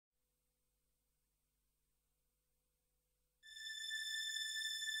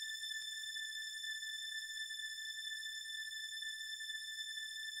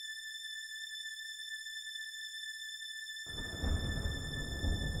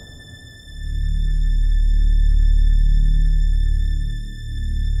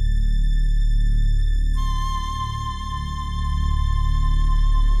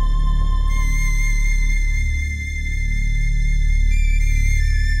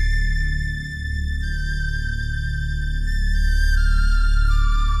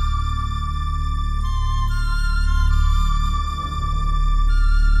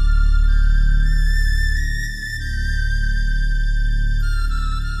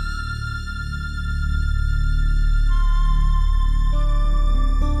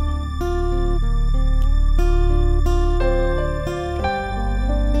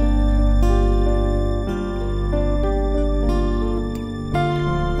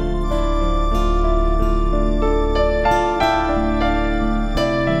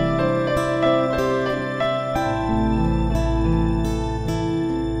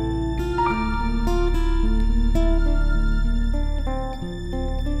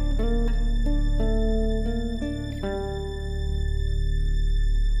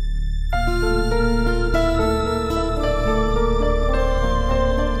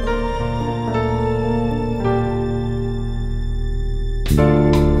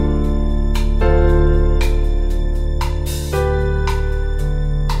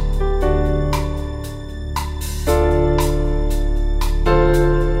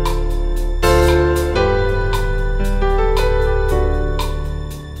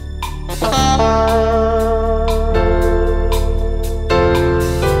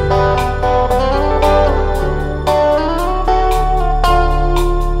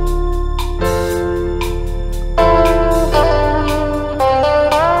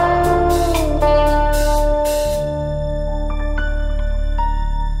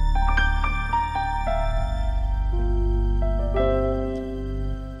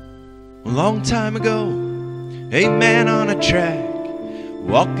long time ago, a man on a track,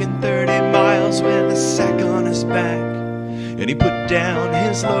 walking 30 miles with a sack on his back. And he put down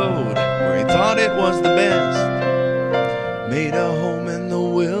his load where he thought it was the best, made a home in the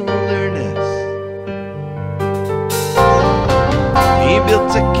wilderness. He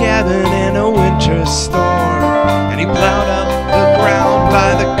built a cabin in a winter storm, and he plowed up the ground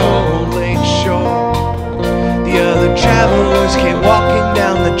by the Gold Lake shore. The other travelers came walking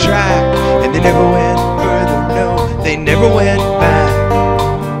down the track, and they never went further, no, they never went back.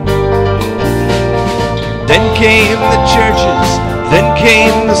 Then came the churches, then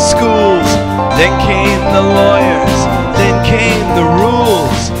came the schools, then came the lawyers, then came the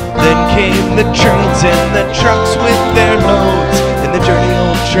rules, then came the trains and the trucks with their loads, and the dirty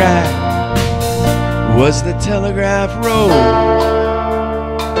old track was the Telegraph Road.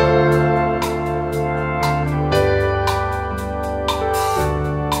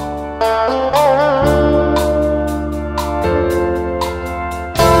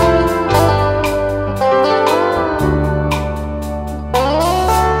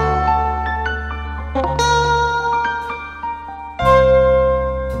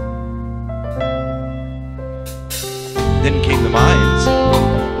 Then came the mines,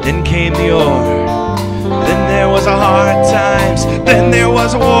 then came the ore, then there was a hard times, then there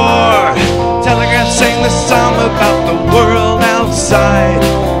was a war. Telegraph sang the song about the world outside.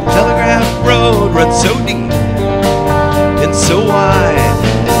 Telegraph Road runs so deep and so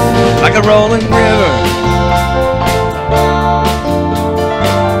wide, like a rolling river.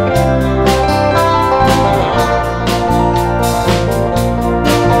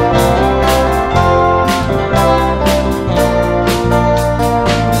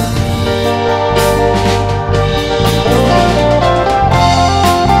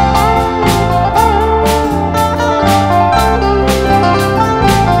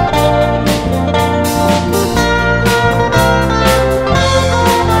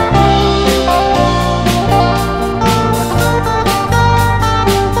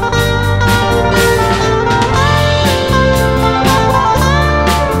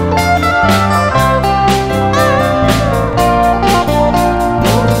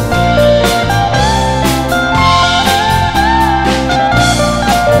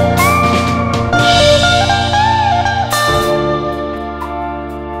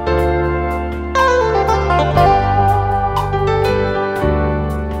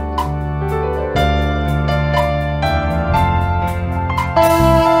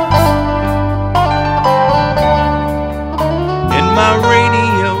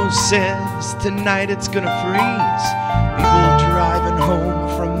 Says tonight it's gonna freeze. People driving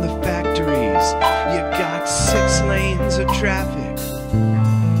home from the factories. You got 6 lanes of traffic,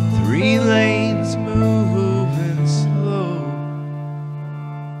 3 lanes